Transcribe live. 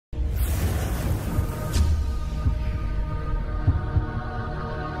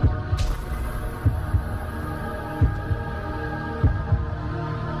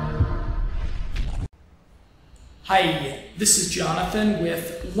Hi, this is Jonathan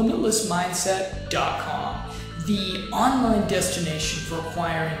with LimitlessMindset.com, the online destination for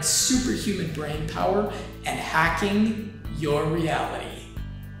acquiring superhuman brain power and hacking your reality.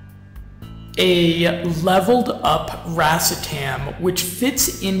 A leveled up racetam, which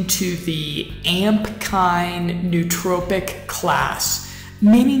fits into the AMP-Kine nootropic class,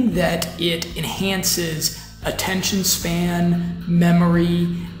 meaning that it enhances attention span,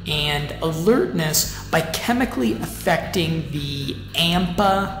 memory, and alertness by chemically affecting the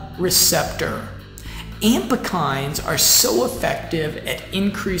AMPA receptor. AMPA-Kines are so effective at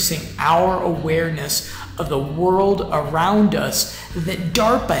increasing our awareness of the world around us that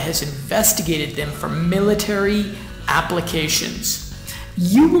DARPA has investigated them for military applications.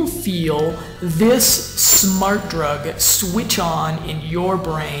 You will feel this smart drug switch on in your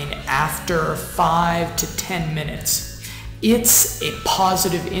brain after 5 to 10 minutes. It's a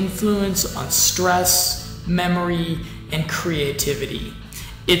positive influence on stress, memory, and creativity.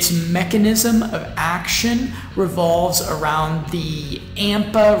 Its mechanism of action revolves around the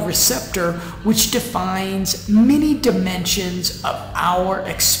AMPA receptor, which defines many dimensions of our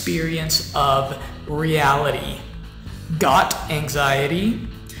experience of reality. Got anxiety?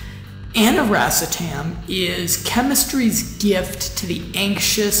 Aniracetam is chemistry's gift to the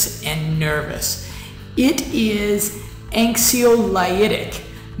anxious and nervous. It is anxiolytic,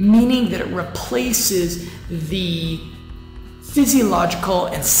 meaning that it replaces the physiological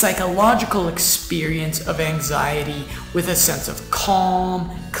and psychological experience of anxiety with a sense of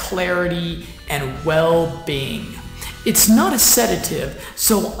calm, clarity, and well-being. It's not a sedative,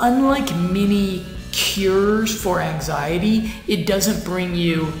 so unlike many cures for anxiety, it doesn't bring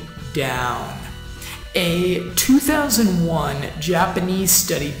you down. A 2001 Japanese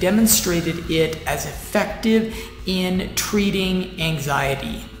study demonstrated it as effective in treating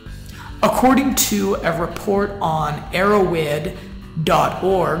anxiety. According to a report on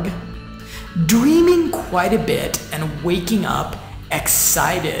Erowid.org, dreaming quite a bit and waking up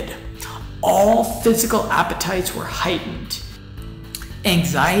excited. All physical appetites were heightened.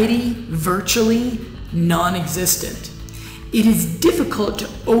 Anxiety virtually non-existent. It is difficult to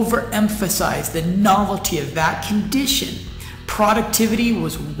overemphasize the novelty of that condition. Productivity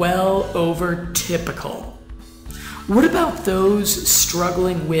was well over typical. What about those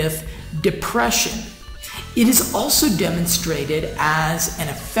struggling with depression? It is also demonstrated as an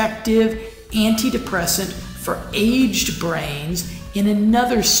effective antidepressant for aged brains in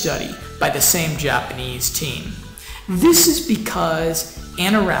another study by the same Japanese team. This is because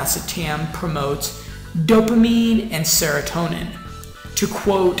aniracetam promotes dopamine and serotonin. To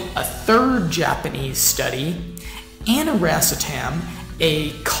quote a third Japanese study, aniracetam,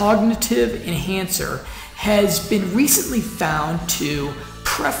 a cognitive enhancer, has been recently found to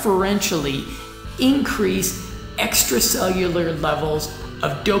preferentially increase extracellular levels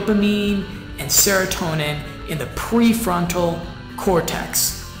of dopamine and serotonin in the prefrontal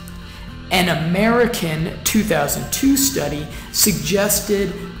cortex. An American 2002 study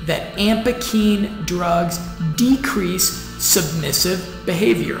suggested that AMPA-Kine drugs decrease submissive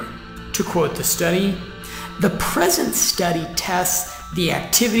behavior. To quote the study, the present study tests the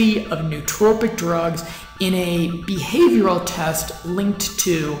activity of nootropic drugs in a behavioral test linked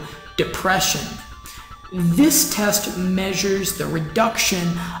to depression. This test measures the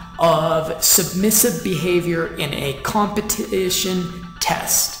reduction of submissive behavior in a competition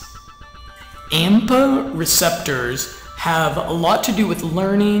test. AMPA receptors have a lot to do with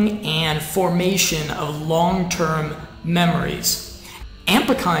learning and formation of long-term memories.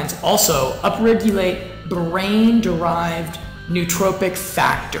 AMPA-Kines also upregulate brain-derived nootropic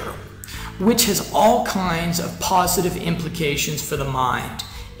factor, which has all kinds of positive implications for the mind,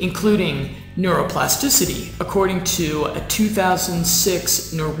 including neuroplasticity, according to a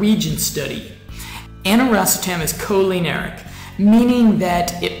 2006 Norwegian study. Aniracetam is cholinergic, meaning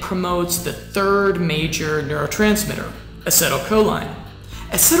that it promotes the third major neurotransmitter, acetylcholine.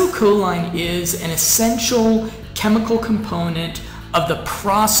 Acetylcholine is an essential chemical component of the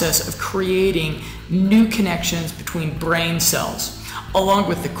process of creating new connections between brain cells, along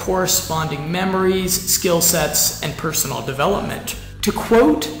with the corresponding memories, skill sets, and personal development. To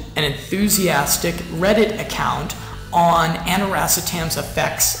quote an enthusiastic Reddit account on aniracetam's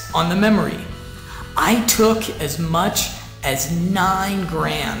effects on the memory, I took as much as 9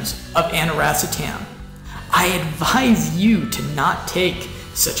 grams of aniracetam. I advise you to not take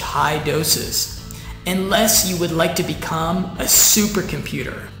such high doses unless you would like to become a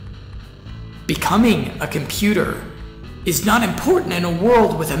supercomputer. Becoming a computer is not important in a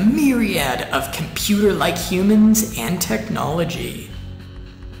world with a myriad of computer-like humans and technology.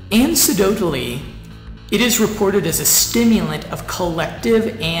 Anecdotally, It is reported as a stimulant of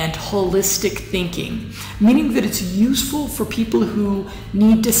collective and holistic thinking, meaning that it's useful for people who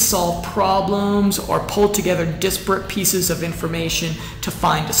need to solve problems or pull together disparate pieces of information to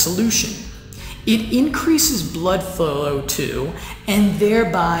find a solution. It increases blood flow too, and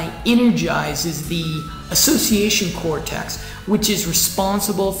thereby energizes the association cortex, which is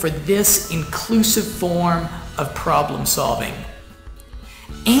responsible for this inclusive form of problem solving.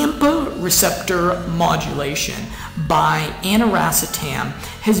 AMPA receptor modulation by aniracetam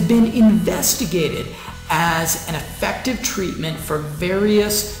has been investigated as an effective treatment for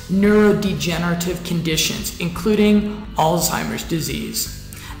various neurodegenerative conditions, including Alzheimer's disease.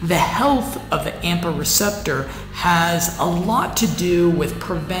 The health of the AMPA receptor has a lot to do with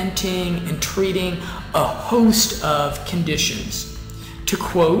preventing and treating a host of conditions. To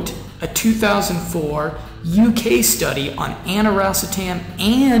quote a 2004 UK study on aniracetam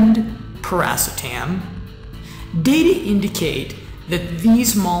and piracetam, data indicate that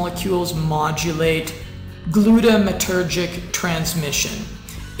these molecules modulate glutamatergic transmission,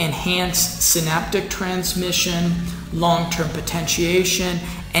 enhance synaptic transmission, long-term potentiation,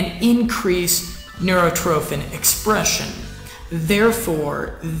 and increase neurotrophin expression.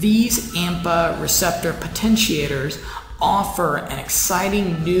 Therefore, these AMPA receptor potentiators offer an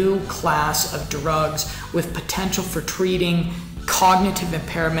exciting new class of drugs with potential for treating cognitive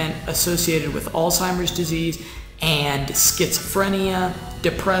impairment associated with Alzheimer's disease and schizophrenia,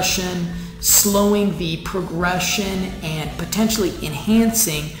 depression, slowing the progression and potentially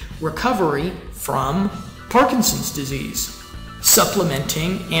enhancing recovery from Parkinson's disease.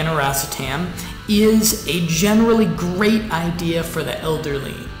 Supplementing aniracetam is a generally great idea for the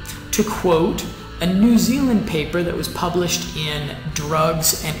elderly. To quote a New Zealand paper that was published in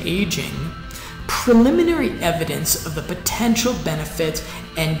Drugs and Aging, preliminary evidence of the potential benefits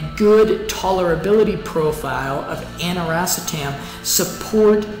and good tolerability profile of aniracetam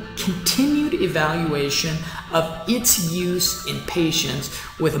support continued evaluation of its use in patients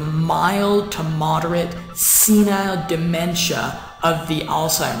with mild to moderate senile dementia of the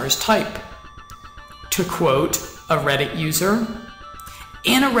Alzheimer's type. To quote a Reddit user,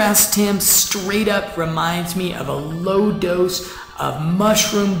 aniracetam straight up reminds me of a low dose of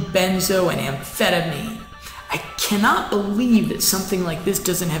mushroom, benzo, and amphetamine. I cannot believe that something like this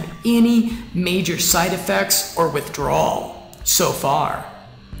doesn't have any major side effects or withdrawal so far.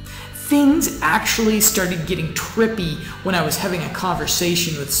 Things actually started getting trippy when I was having a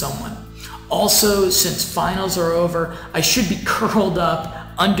conversation with someone. Also, since finals are over, I should be curled up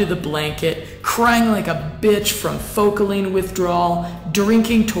under the blanket, crying like a bitch from Focalin withdrawal,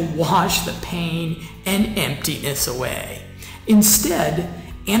 drinking to wash the pain and emptiness away. Instead,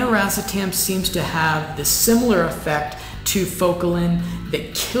 aniracetam seems to have the similar effect to Focalin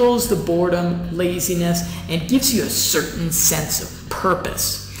that kills the boredom, laziness, and gives you a certain sense of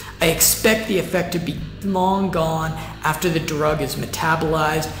purpose. I expect the effect to be long gone after the drug is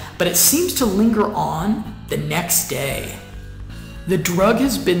metabolized, but it seems to linger on the next day. The drug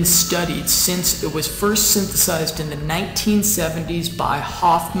has been studied since it was first synthesized in the 1970s by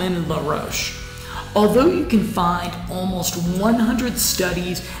Hoffman and LaRoche. Although you can find almost 100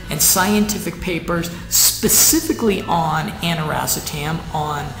 studies and scientific papers specifically on aniracetam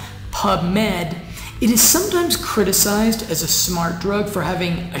on PubMed, it is sometimes criticized as a smart drug for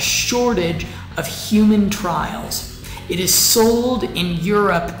having a shortage of human trials. It is sold in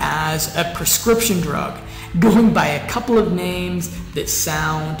Europe as a prescription drug, going by a couple of names that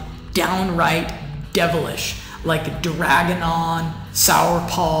sound downright devilish, like Draganon,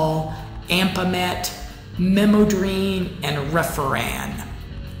 Sourpal, Ampamet, Memodrine, and Referan.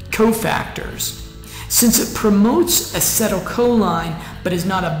 Cofactors. Since it promotes acetylcholine but is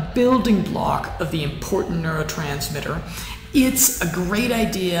not a building block of the important neurotransmitter, it's a great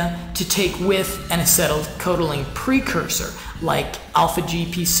idea to take with an acetylcholine precursor like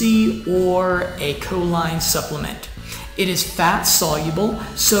alpha-GPC or a choline supplement. It is fat soluble,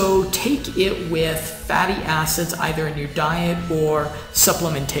 so take it with fatty acids either in your diet or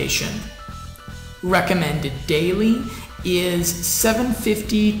supplementation. Recommended daily is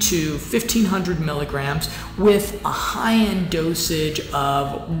 750 to 1500 milligrams with a high-end dosage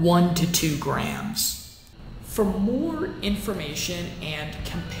of 1 to 2 grams. For more information and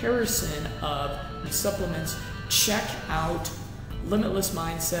comparison of the supplements, check out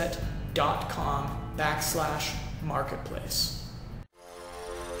limitlessmindset.com/marketplace.